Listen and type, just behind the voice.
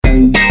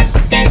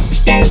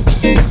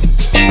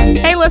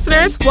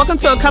welcome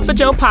to A Cup of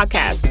Joe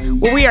podcast,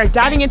 where we are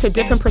diving into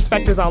different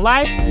perspectives on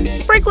life,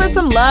 sprinkling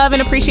some love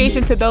and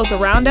appreciation to those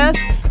around us,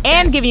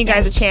 and giving you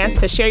guys a chance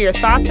to share your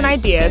thoughts and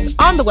ideas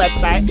on the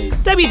website,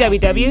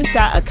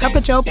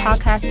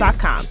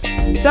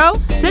 www.acupofjoepodcast.com. So,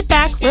 sit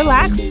back,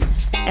 relax,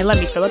 and let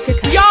me fill up your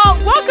cup.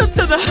 Y'all, welcome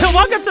to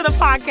the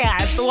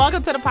podcast.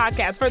 Welcome to the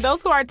podcast. For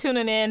those who are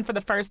tuning in for the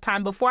first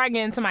time, before I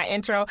get into my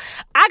intro,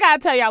 I gotta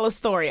tell y'all a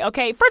story,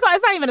 okay? First of all,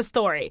 it's not even a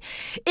story.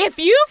 If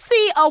you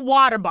see a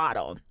water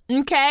bottle,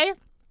 okay,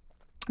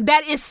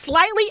 that is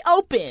slightly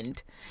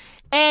opened,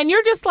 and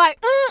you're just like,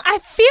 I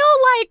feel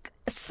like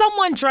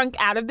someone drank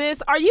out of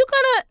this. Are you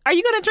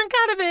gonna drink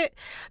out of it?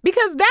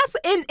 Because that's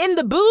in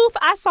the booth.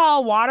 I saw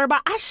a water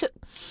bottle.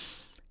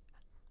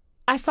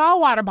 I saw a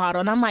water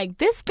bottle, and I'm like,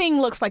 this thing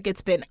looks like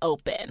it's been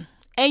open.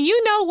 And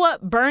you know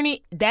what,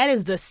 Bernie? That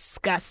is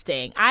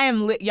disgusting. I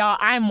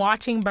am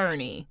watching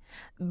Bernie.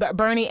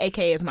 Bernie,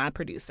 aka, is my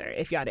producer,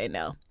 if y'all didn't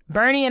know.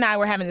 Bernie and I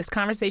were having this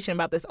conversation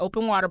about this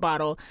open water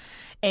bottle,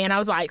 and I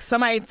was like,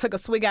 somebody took a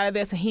swig out of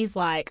this, and he's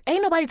like,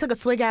 ain't nobody took a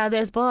swig out of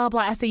this, blah,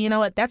 blah. I said, you know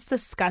what? That's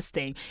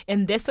disgusting.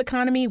 In this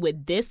economy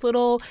with this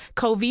little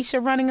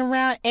Covisha running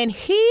around, and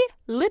he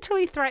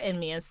literally threatened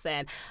me and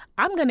said,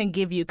 I'm going to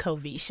give you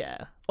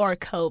Covisha or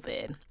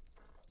COVID.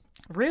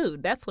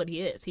 Rude. That's what he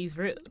is. He's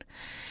rude.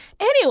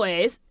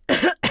 Anyways,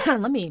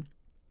 let me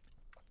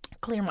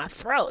clear my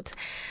throat.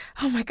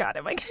 Oh my God,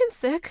 am I getting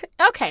sick?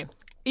 Okay.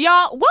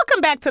 Y'all,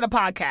 welcome back to the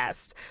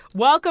podcast.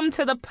 Welcome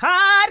to the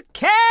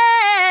podcast.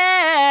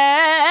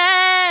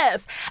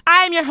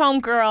 I'm your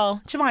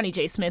homegirl, Javani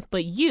J. Smith,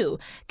 but you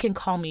can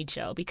call me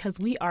Joe because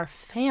we are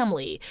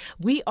family.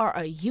 We are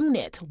a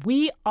unit.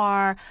 We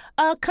are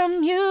a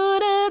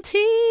community.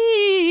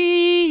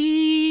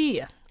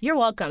 You're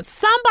welcome.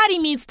 Somebody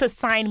needs to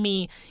sign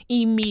me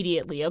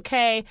immediately,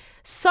 okay?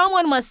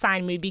 Someone must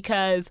sign me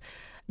because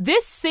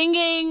this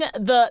singing,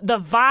 the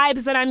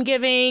vibes that I'm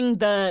giving,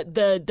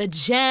 the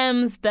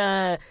gems,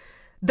 the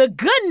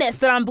goodness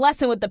that I'm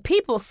blessing with the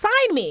people, sign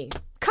me.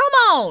 Come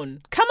on,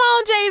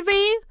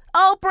 Jay-Z,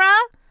 Oprah,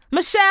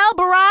 Michelle,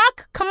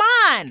 Barack, come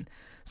on.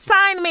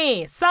 Sign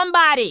me,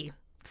 somebody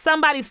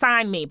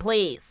sign me,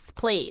 please.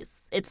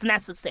 It's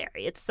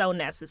necessary. It's so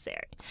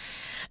necessary.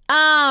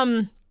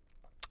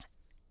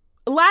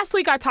 Last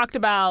week I talked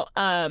about,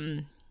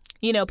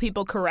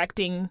 people correct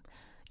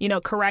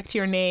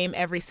your name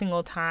every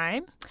single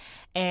time.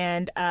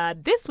 And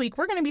this week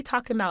we're going to be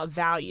talking about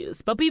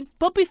values. But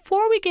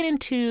before we get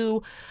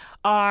into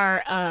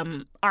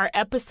our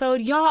episode,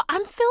 y'all,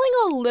 I'm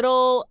feeling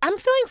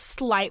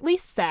slightly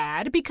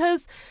sad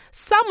because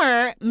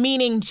summer,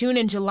 meaning June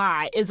and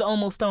July, is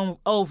almost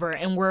over,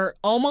 and we're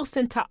almost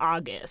into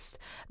August.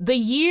 The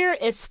year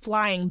is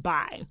flying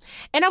by.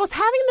 And I was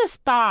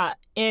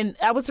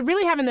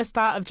really having this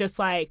thought of just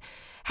like,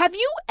 have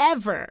you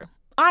ever,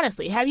 we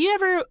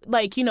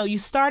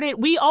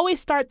always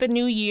start the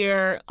new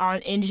year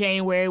in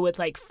January with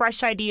like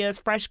fresh ideas,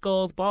 fresh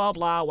goals, blah,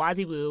 blah,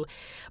 wazzy woo.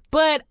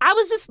 But I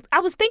was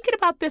thinking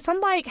about this. I'm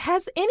like,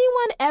 has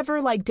anyone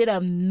ever like did a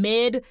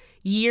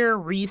mid-year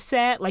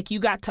reset? Like you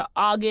got to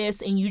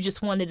August and you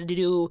just wanted to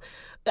do,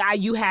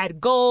 you had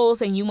goals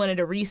and you wanted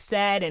to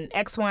reset and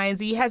X, Y, and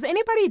Z. Has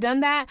anybody done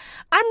that?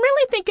 I'm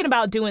really thinking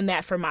about doing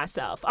that for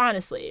myself,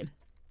 honestly.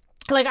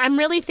 Like, I'm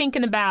really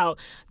thinking about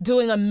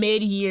doing a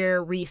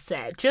mid-year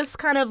reset, just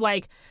kind of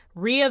like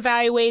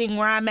reevaluating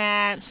where I'm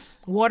at.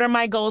 What are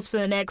my goals for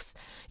the next,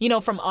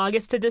 from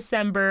August to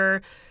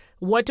December?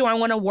 What do I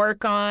want to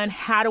work on?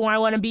 How do I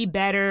want to be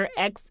better?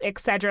 Et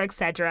cetera, et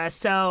cetera.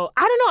 So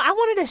I don't know. I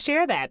wanted to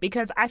share that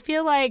because I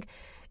feel like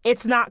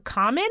it's not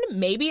common.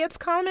 Just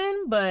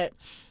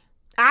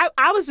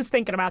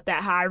thinking about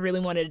that, how I really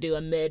wanted to do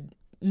a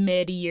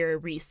mid-year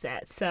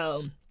reset.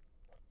 So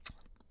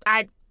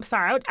I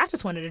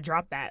just wanted to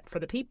drop that for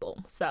the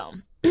people. So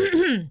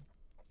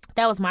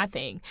that was my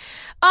thing.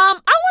 I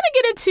want to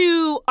get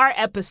into our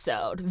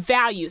episode,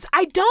 values.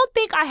 I don't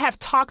think I have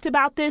talked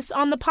about this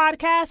on the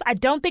podcast. I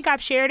don't think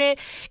I've shared it.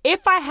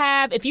 If I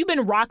have, if you've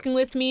been rocking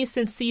with me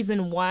since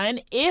season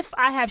 1, if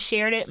I have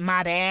shared it,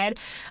 my bad.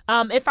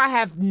 If I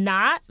have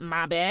not,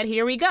 my bad.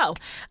 Here we go.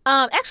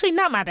 Actually,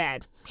 not my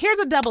bad. Here's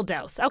a double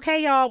dose.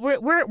 Okay, y'all.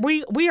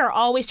 We are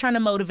always trying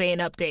to motivate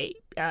and update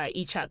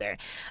each other.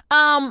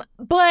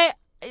 But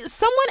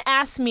someone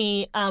asked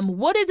me,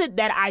 what is it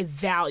that I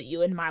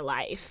value in my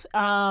life?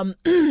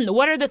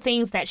 What are the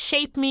things that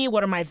shape me?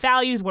 What are my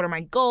values? What are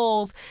my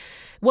goals?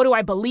 What do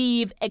I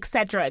believe? Et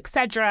cetera, et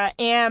cetera.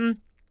 And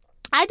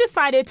I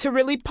decided to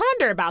really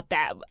ponder about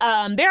that.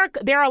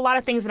 There are a lot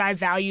of things that I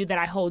value that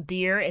I hold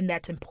dear and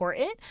that's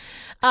important.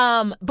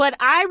 But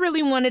I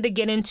really wanted to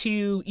get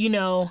into,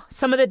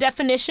 some of the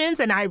definitions,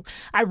 and I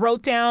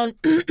wrote down,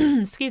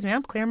 excuse me,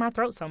 I'm clearing my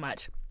throat so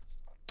much.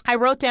 I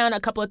wrote down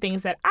a couple of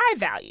things that I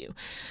value.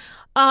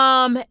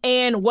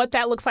 And what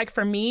that looks like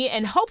for me.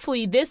 And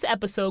hopefully this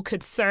episode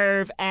could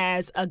serve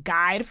as a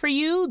guide for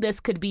you. This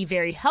could be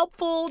very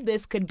helpful.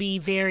 This could be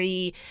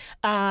very,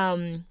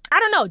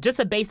 just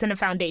a base and a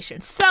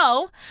foundation.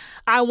 So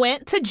I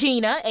went to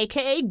Gina,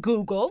 aka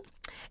Google,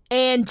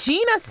 And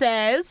Gina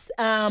says,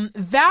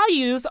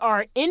 values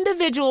are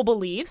individual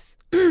beliefs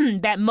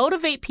that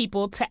motivate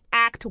people to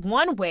act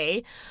one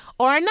way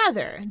or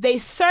another. They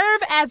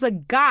serve as a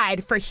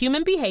guide for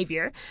human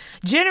behavior.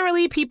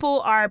 Generally,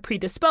 people are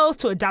predisposed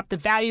to adopt the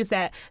values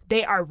that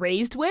they are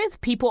raised with.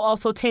 People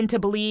also tend to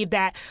believe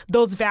that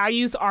those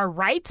values are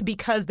right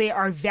because they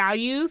are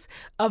values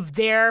of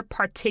their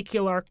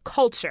particular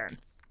culture.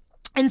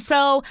 And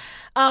so,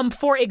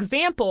 for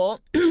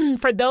example,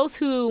 for those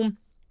who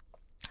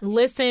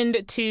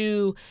listened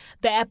to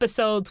the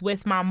episodes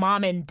with my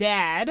mom and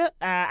dad,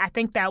 I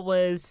think that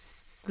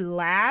was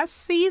last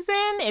season,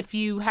 if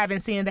you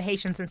haven't seen the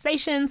Haitian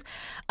Sensations,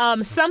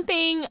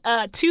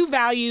 two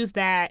values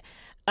that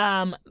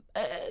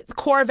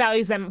core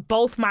values that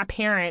both my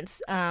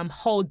parents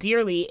hold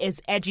dearly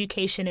is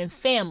education and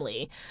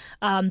family.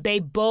 They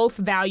both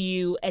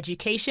value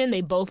education.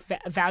 They both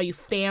value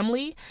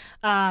family.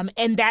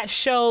 And that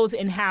shows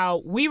in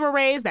how we were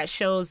raised. That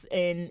shows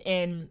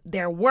in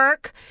their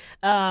work.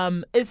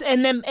 And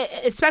then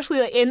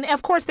especially, and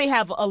of course, they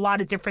have a lot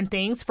of different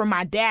things. For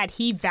my dad,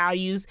 he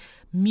values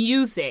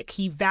music.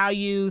 He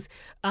values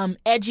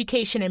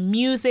education and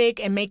music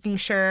and making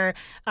sure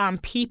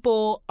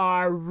people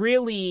are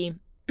really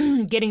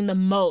getting the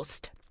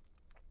most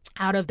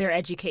out of their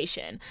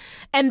education.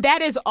 And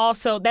that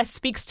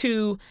speaks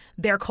to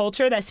their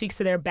culture, that speaks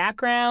to their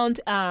background.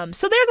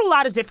 So there's a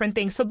lot of different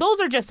things. So those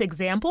are just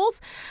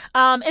examples.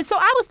 And so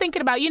I was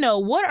thinking about,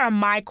 what are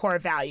my core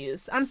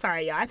values? I'm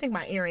sorry, y'all. I think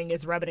my earring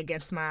is rubbing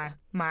against my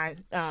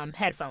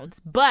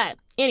headphones. But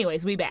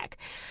anyways, we back.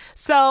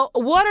 So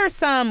what are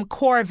some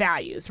core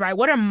values, right?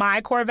 What are my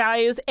core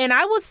values? And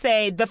I would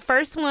say the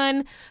first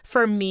one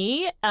for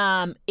me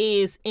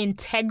is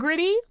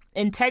integrity.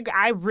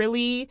 I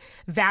really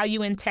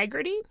value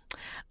integrity.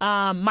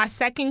 My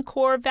second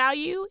core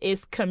value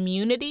is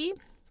community.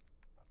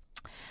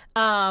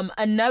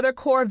 Another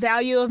core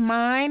value of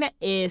mine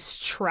is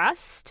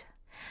trust.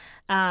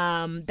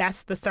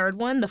 That's the third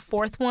one. The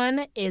fourth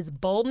one is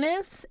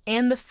boldness.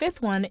 And the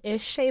fifth one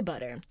is shea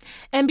butter.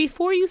 And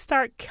before you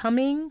start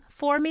coming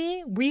for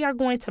me, we are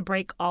going to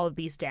break all of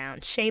these down.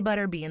 Shea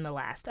butter being the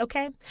last,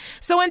 okay?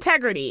 So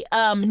integrity,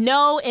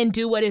 know and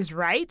do what is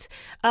right.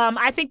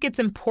 I think it's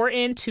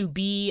important to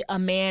be a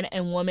man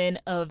and woman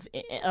of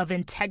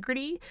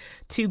integrity,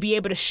 to be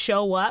able to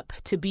show up,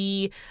 to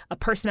be a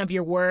person of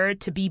your word,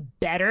 to be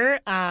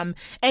better. And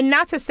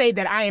not to say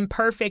that I am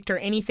perfect or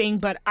anything,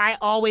 but I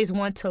always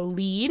want to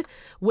lead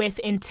with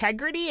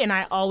integrity, and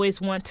I always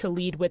want to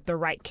lead with the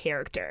right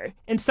character.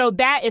 And so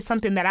that is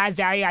something that I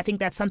value. I think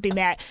that's something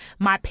that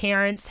my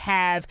parents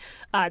have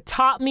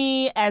taught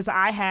me as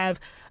I have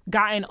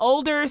gotten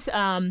older.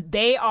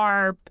 They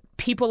are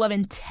people of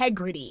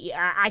integrity.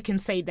 I can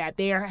say that.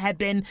 There have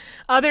been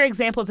other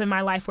examples in my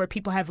life where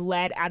people have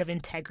led out of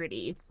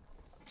integrity.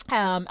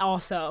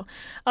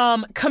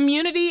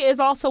 Community is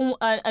also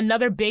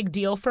another big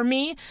deal for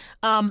me.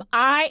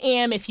 I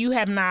am, if you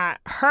have not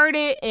heard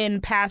it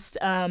in past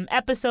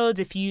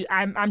episodes,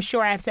 I'm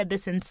sure I have said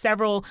this in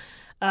several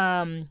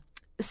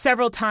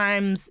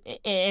times,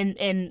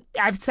 and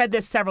I've said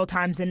this several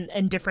times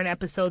in different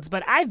episodes,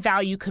 but I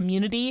value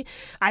community.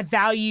 I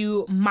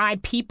value my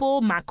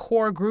people, my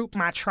core group,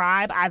 my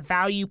tribe. I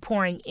value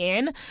pouring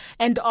in,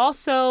 and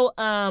also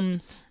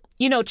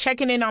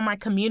checking in on my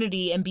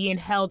community and being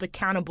held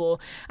accountable.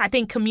 I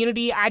think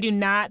community, I do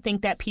not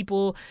think that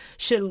people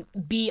should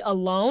be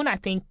alone. I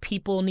think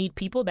people need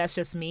people. That's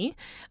just me.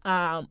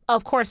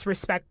 Of course,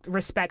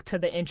 respect to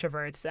the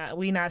introverts.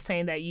 We're not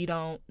saying that you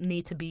don't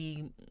need to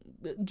be,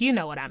 you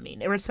know what I mean,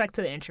 respect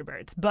to the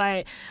introverts.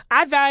 But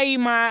I value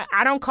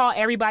I don't call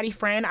everybody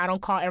friend. I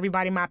don't call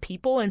everybody my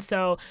people. And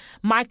so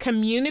my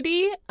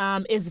community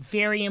is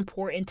very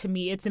important to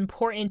me. It's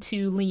important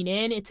to lean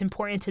in. It's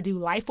important to do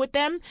life with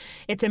them.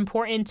 It's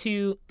important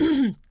to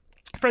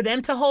for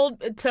them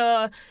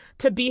to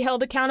be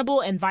held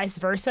accountable and vice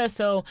versa.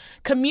 So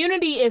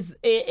community is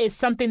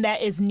something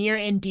that is near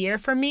and dear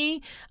for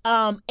me.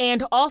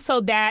 And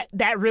also that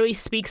really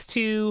speaks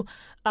to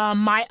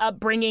my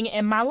upbringing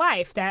in my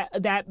life.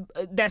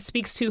 That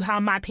speaks to how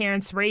my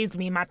parents raised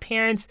me. My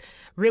parents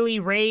really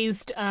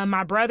raised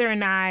my brother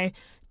and I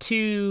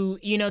to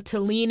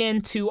lean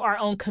into our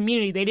own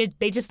community.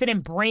 They just didn't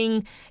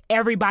bring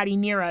everybody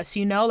near us,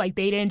 like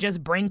they didn't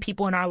just bring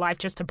people in our life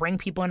just to bring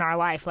people in our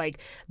life. Like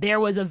there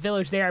was a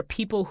village. There are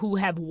people who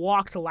have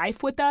walked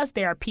life with us.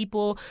 There are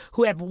people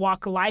who have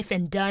walked life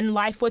and done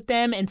life with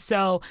them. And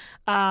so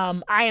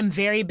I am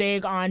very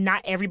big on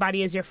not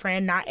everybody is your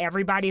friend. Not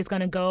everybody is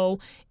going to go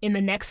in the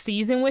next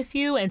season with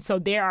you. And so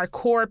there are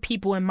core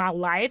people in my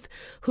life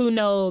who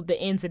know the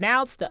ins and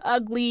outs, the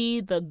ugly,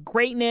 the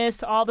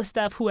greatness, all the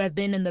stuff, who have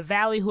been in the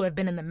valley, who have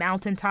been in the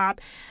mountaintop.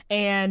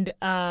 And,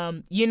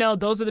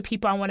 those are the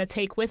people I want to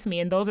take with me.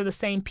 And those are the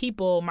same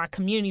people, my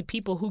community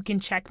people, who can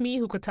check me,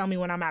 who could tell me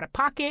when I'm out of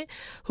pocket,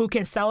 who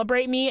can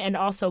celebrate me and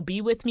also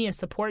be with me and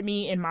support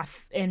me in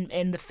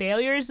the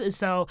failures.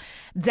 So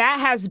that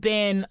has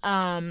been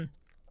a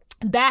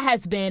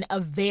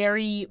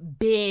very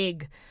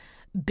big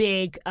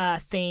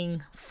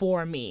thing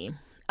for me.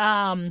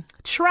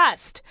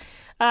 Trust.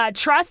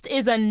 Trust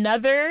is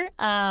another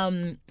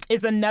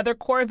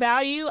core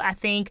value. I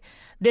think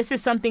this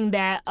is something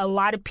that a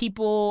lot of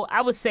people,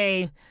 I would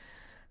say,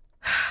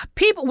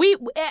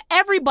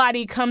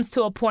 everybody comes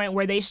to a point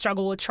where they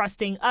struggle with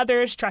trusting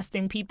others,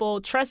 trusting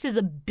people. Trust is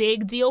a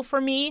big deal for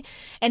me,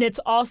 and it's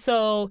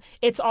also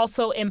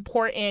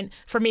important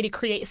for me to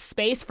create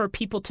space for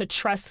people to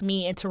trust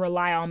me and to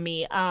rely on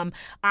me.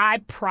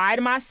 I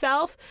pride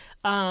myself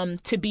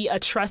to be a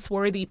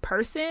trustworthy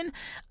person,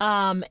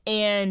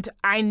 and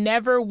I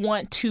never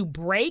want to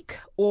break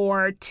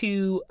or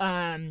to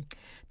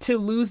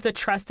lose the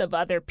trust of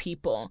other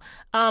people.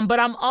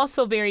 But I'm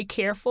also very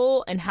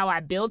careful in how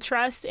I build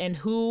trust and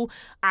who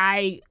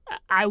I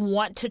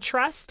want to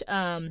trust,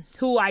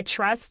 who I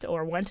trust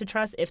or want to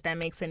trust, if that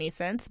makes any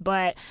sense.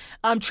 But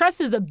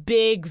trust is a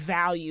big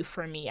value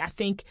for me. I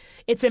think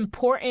it's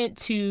important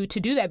to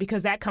do that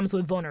because that comes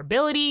with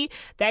vulnerability,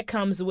 that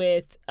comes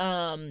with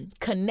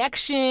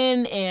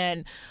connection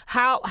and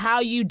how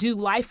you do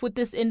life with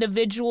this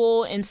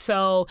individual. And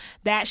so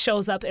that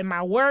shows up in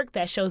my work,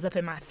 that shows up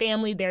in my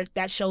family,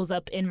 that shows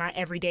up in my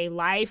everyday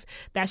life,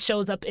 that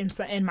shows up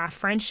in my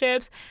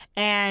friendships.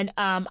 And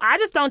I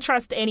just don't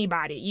trust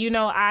anybody.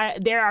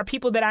 There are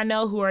people that I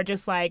know who are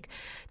just like,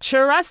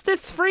 trust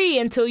is free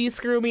until you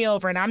screw me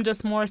over. And I'm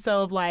just more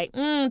so of like,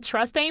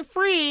 trust ain't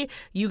free.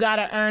 You got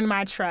to earn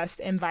my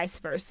trust and vice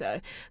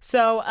versa.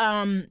 So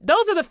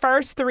those are the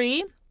first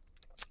three.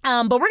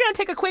 But we're going to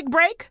take a quick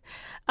break,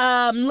 do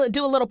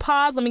a little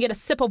pause. Let me get a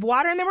sip of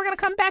water, and then we're going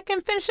to come back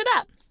and finish it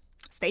up.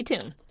 Stay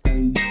tuned.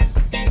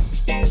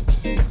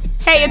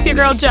 Hey, it's your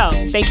girl, Jo.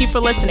 Thank you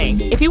for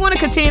listening. If you want to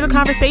continue the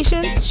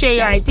conversations, share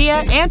your idea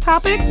and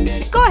topics,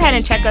 go ahead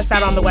and check us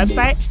out on the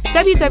website,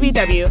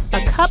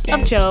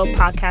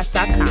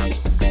 www.acupofjoepodcast.com.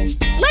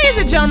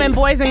 Ladies and gentlemen,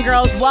 boys and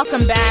girls,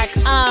 welcome back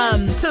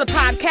to the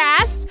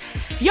podcast.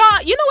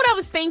 Y'all, you know what I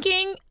was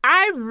thinking?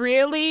 I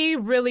really,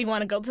 really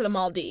want to go to the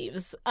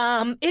Maldives.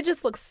 It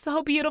just looks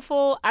so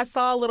beautiful. I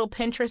saw a little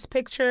Pinterest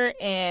picture,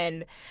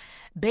 and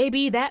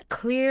baby, that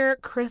clear,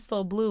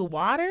 crystal blue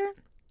water.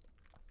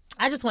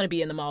 I just want to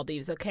be in the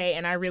Maldives, okay?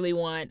 And I really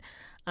want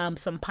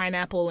some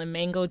pineapple and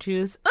mango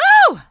juice.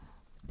 Oh!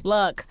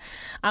 Look,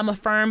 I'm a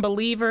firm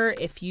believer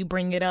if you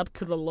bring it up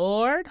to the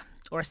Lord,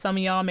 or some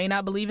of y'all may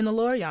not believe in the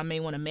Lord, y'all may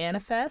want to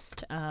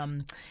manifest.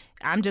 I'm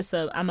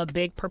a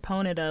big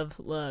proponent of,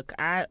 look,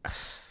 I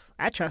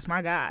trust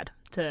my God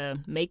to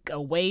make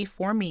a way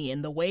for me,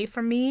 and the way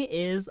for me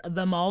is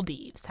the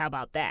Maldives. How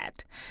about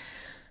that?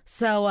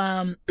 So,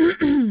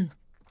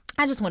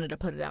 I just wanted to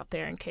put it out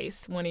there in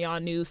case one of y'all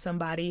knew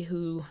somebody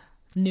who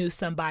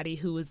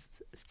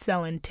was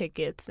selling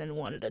tickets and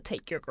wanted to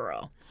take your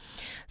girl.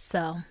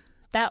 So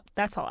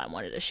that's all I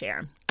wanted to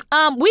share.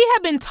 We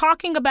have been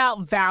talking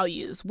about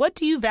values. What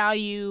do you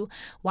value?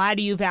 Why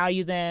do you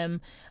value them?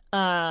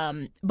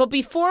 But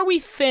before we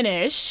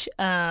finish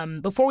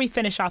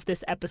off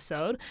this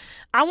episode,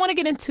 I want to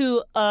get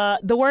into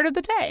the word of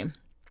the day.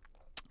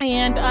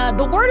 And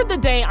the word of the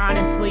day,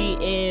 honestly,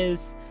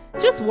 is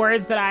just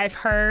words that I've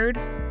heard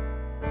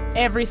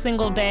every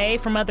single day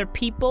from other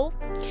people,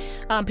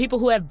 people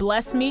who have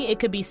blessed me. It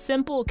could be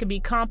simple, it could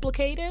be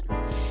complicated.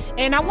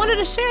 And I wanted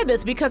to share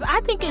this because I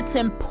think it's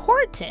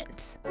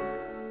important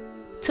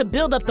to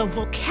build up the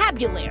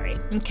vocabulary,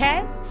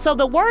 okay? So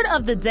the word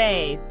of the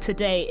day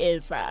today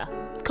is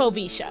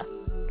Covisha,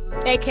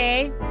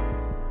 aka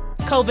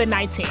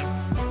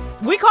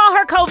COVID-19. We call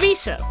her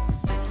Covisha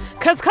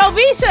because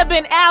Covisha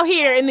been out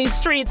here in these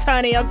streets,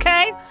 honey,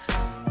 okay?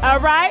 All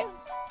right?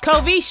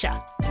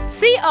 Covisha.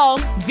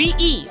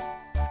 Covesha.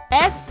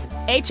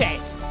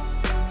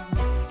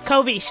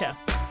 Covisha.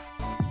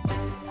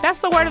 That's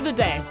the word of the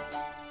day.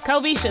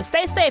 Covisha.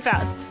 Stay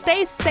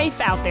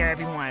safe out there,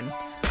 everyone.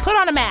 Put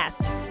on a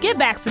mask. Get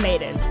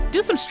vaccinated.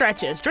 Do some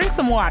stretches. Drink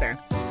some water.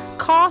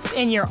 Cough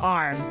in your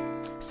arm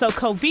so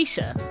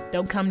Covisha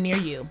don't come near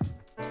you.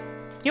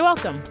 You're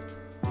welcome.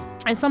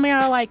 And some of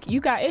y'all are like, you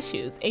got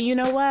issues. And you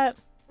know what?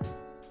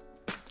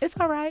 It's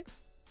all right.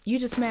 You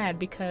just mad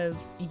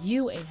because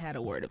you ain't had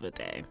a word of the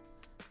day.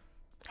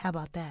 How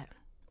about that?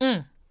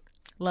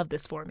 Love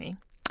this for me.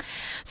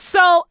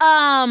 So,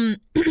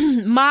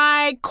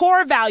 my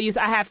core values,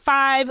 I have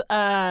 5,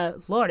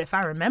 Lord, if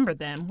I remember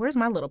them, where's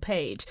my little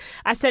page?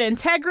 I said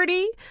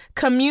integrity,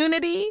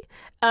 community,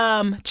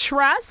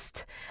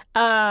 trust.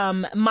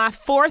 My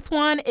 4th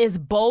one is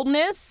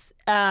boldness.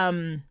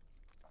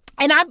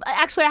 And I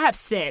have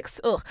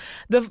 6.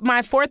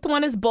 My 4th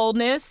one is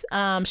boldness,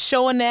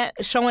 showing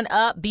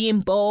up, being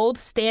bold,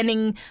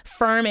 standing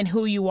firm in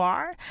who you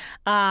are.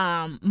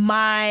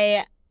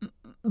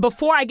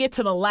 Before I get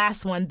to the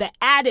last one, the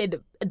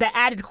added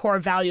core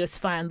value is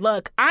fun.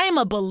 Look, I am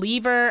a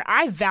believer.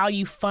 I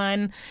value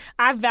fun.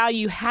 I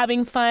value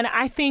having fun.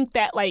 I think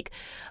that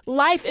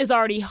life is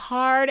already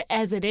hard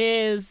as it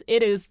is.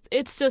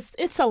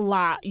 It's a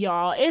lot,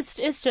 y'all.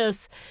 It's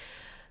just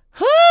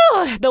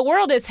The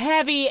world is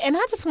heavy and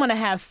I just want to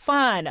have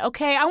fun,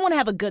 okay? I want to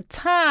have a good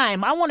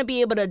time. I want to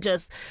be able to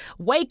just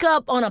wake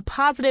up on a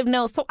positive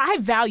note. So I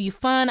value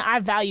fun. I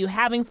value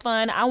having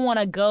fun. I want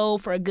to go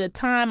for a good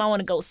time. I want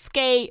to go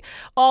skate,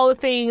 all the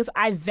things.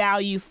 I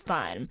value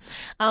fun.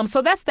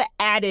 So that's the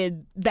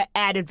added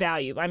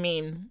value. I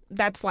mean,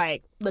 that's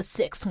like the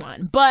sixth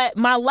one. But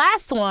my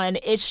last one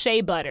is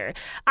shea butter.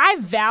 I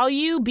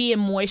value being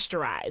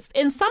moisturized.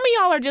 And some of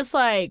y'all are just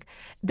like,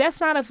 that's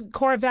not a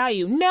core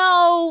value.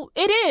 No,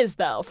 it is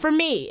though. For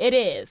me, it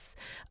is.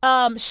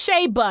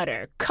 Shea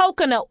butter,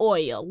 coconut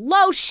oil,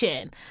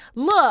 lotion.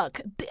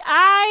 Look,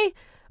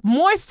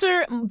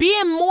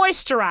 being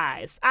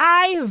moisturized.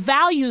 I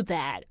value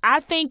that. I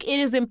think it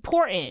is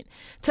important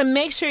to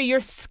make sure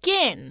that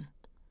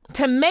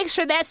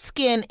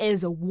skin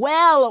is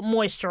well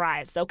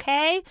moisturized,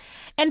 okay?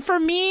 And for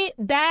me,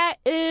 that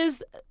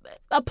is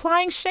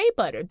applying shea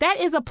butter. That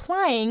is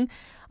applying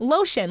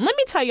lotion. Let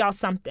me tell y'all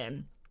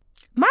something.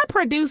 My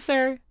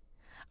producer,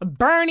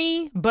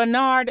 Bernie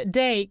Bernard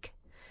Dake,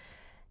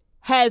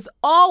 has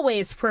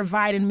always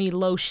provided me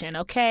lotion,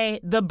 okay?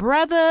 The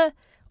brother,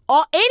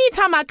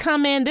 anytime I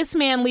come in, this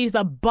man leaves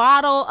a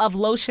bottle of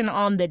lotion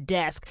on the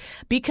desk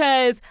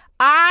because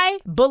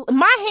look,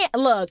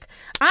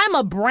 I'm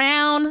a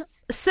brown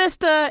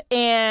sister,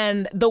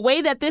 and the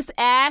way that this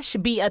ash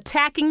be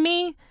attacking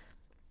me,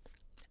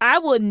 I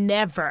would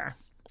never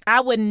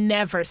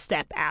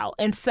step out.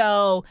 And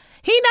so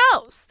he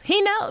knows.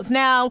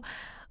 Now,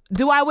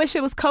 do I wish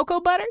it was cocoa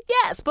butter?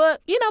 Yes,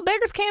 but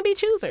beggars can't be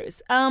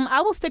choosers.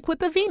 I will stick with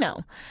the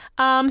vino.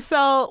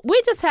 So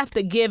we just have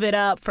to give it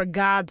up for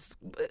God's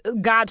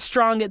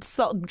strongest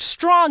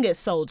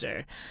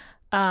soldier,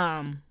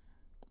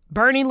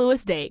 Bernie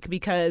Lewis Dake,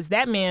 because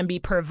that man be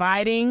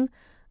providing.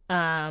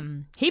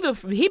 He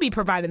be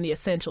providing the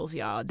essentials,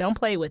 y'all. Don't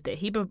play with it.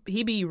 He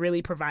be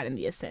really providing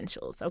the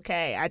essentials.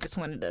 Okay, I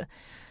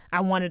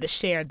wanted to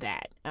share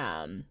that.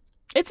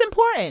 It's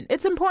important.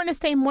 It's important to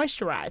stay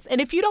moisturized.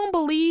 And if you don't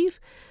believe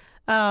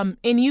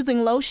in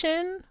using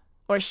lotion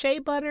or shea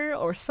butter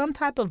or some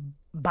type of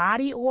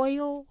body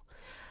oil,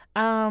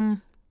 I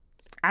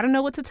don't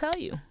know what to tell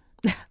you.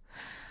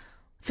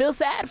 Feel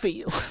sad for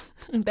you.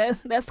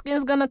 That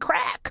skin's gonna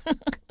crack.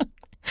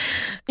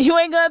 You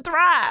ain't gonna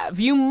thrive.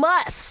 You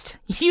must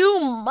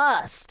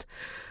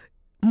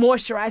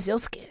moisturize your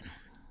skin.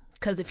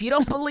 Because if you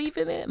don't believe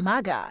in it,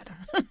 my God,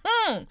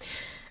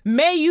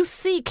 may you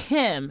seek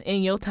him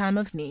in your time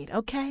of need,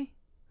 okay?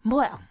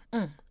 Well,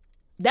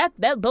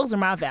 those are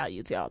my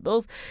values, y'all.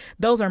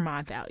 Those are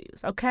my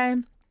values, okay?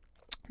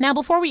 Now,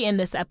 before we end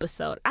this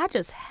episode, I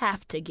just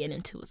have to get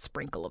into a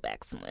sprinkle of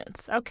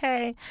excellence,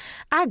 okay?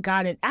 I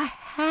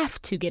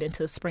have to get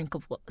into a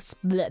sprinkle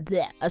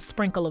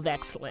of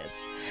excellence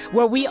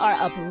where we are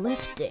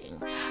uplifting,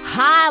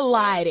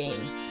 highlighting,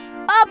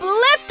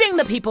 uplifting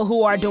the people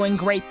who are doing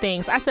great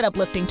things. I said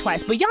uplifting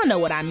twice, but y'all know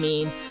what I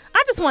mean.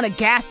 I just want to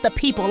gas the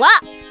people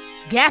up.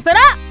 Gas it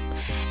up.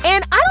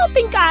 And I don't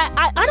think I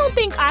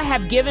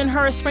have given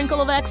her a sprinkle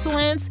of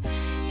excellence.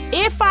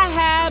 If I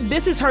have,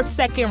 this is her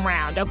second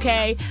round,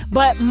 okay?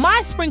 But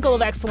my sprinkle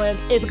of excellence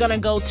is going to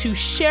go to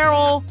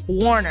Cheryl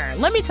Warner.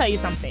 Let me tell you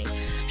something.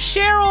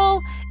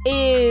 Cheryl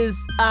is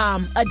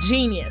a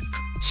genius.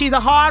 She's a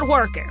hard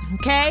worker,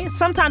 okay?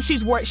 Sometimes she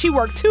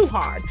worked too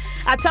hard.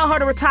 I tell her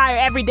to retire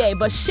every day,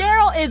 but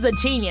Cheryl is a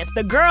genius.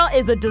 The girl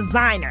is a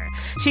designer.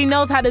 She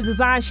knows how to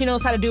design. She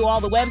knows how to do all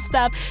the web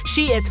stuff.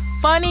 She is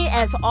funny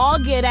as all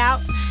get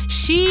out.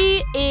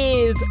 She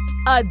is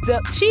a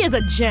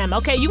gem,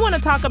 okay? You want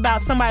to talk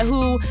about somebody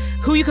who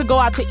you could go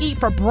out to eat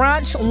for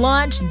brunch,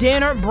 lunch,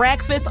 dinner,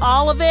 breakfast,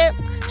 all of it?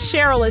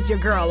 Cheryl is your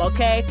girl,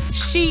 okay?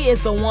 She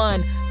is the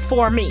one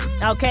for me,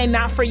 okay?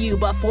 Not for you,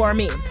 but for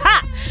me.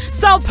 Ha!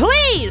 So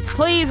please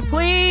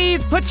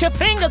put your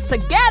fingers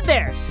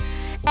together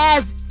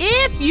as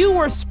if you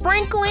were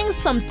sprinkling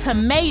some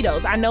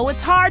tomatoes, I know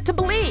it's hard to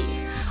believe,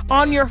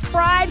 on your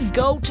fried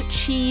goat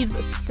cheese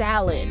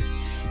salad.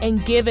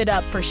 And give it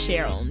up for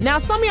Cheryl. Now,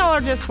 some of y'all are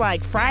just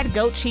like, fried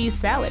goat cheese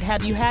salad.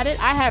 Have you had it?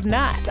 I have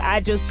not. I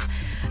just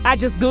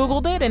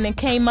Googled it and it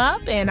came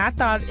up and I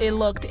thought it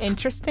looked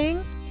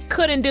interesting.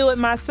 Couldn't do it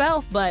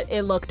myself, but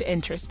it looked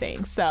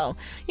interesting. So,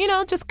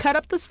 just cut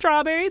up the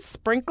strawberries,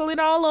 sprinkle it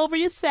all over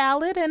your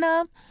salad and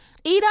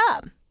eat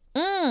up.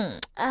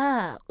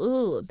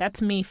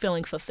 That's me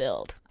feeling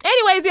fulfilled.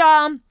 Anyways,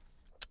 y'all,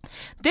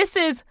 this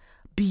is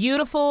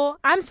beautiful.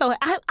 I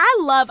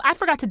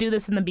forgot to do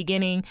this in the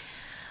beginning.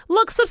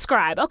 Look,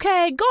 subscribe,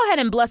 okay? Go ahead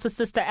and bless a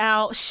sister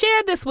out.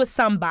 Share this with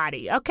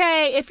somebody,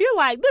 okay? If you're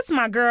like, this is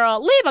my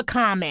girl, leave a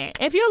comment.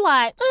 If you're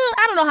like,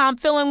 I don't know how I'm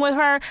feeling with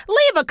her,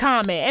 leave a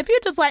comment. If you're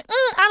just like,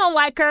 I don't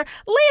like her,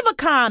 leave a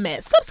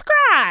comment.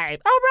 Subscribe,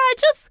 all right?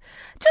 Just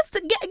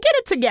get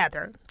it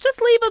together.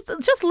 Just leave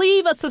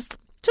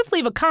just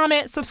leave a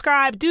comment,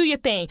 subscribe, do your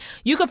thing.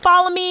 You can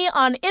follow me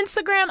on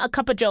Instagram, A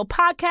Cup of Joe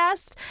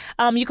Podcast.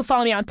 You can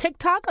follow me on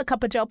TikTok, A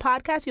Cup of Joe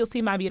Podcast. You'll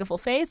see my beautiful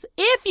face.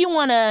 If you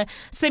want to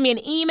send me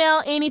an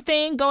email,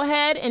 anything, go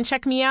ahead and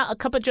check me out,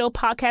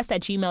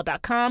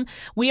 acupofjoepodcast@gmail.com.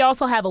 We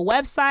also have a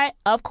website,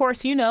 of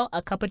course, you know,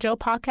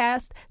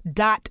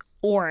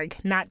 acupofjoepodcast.org,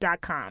 not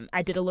 .com.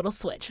 I did a little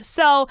switch.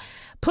 So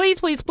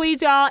please,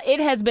 y'all, it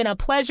has been a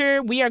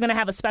pleasure. We are going to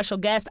have a special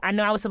guest. I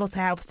know I was supposed to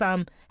have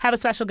a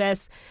special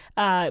guest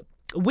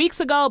weeks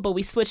ago, but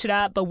we switched it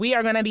up. But we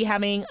are going to be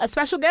having a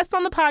special guest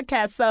on the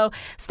podcast. So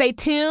stay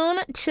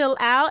tuned, chill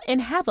out,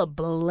 and have a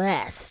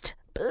blessed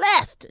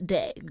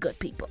day, good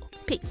people.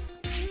 Peace.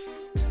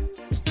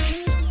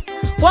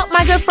 Well,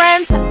 my good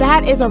friends,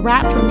 that is a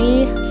wrap for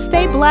me.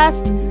 Stay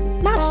blessed,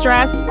 not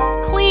stressed,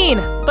 clean,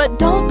 but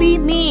don't be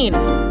mean.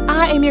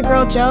 I am your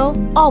girl, Joe,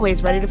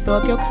 always ready to fill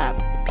up your cup.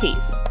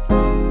 Peace.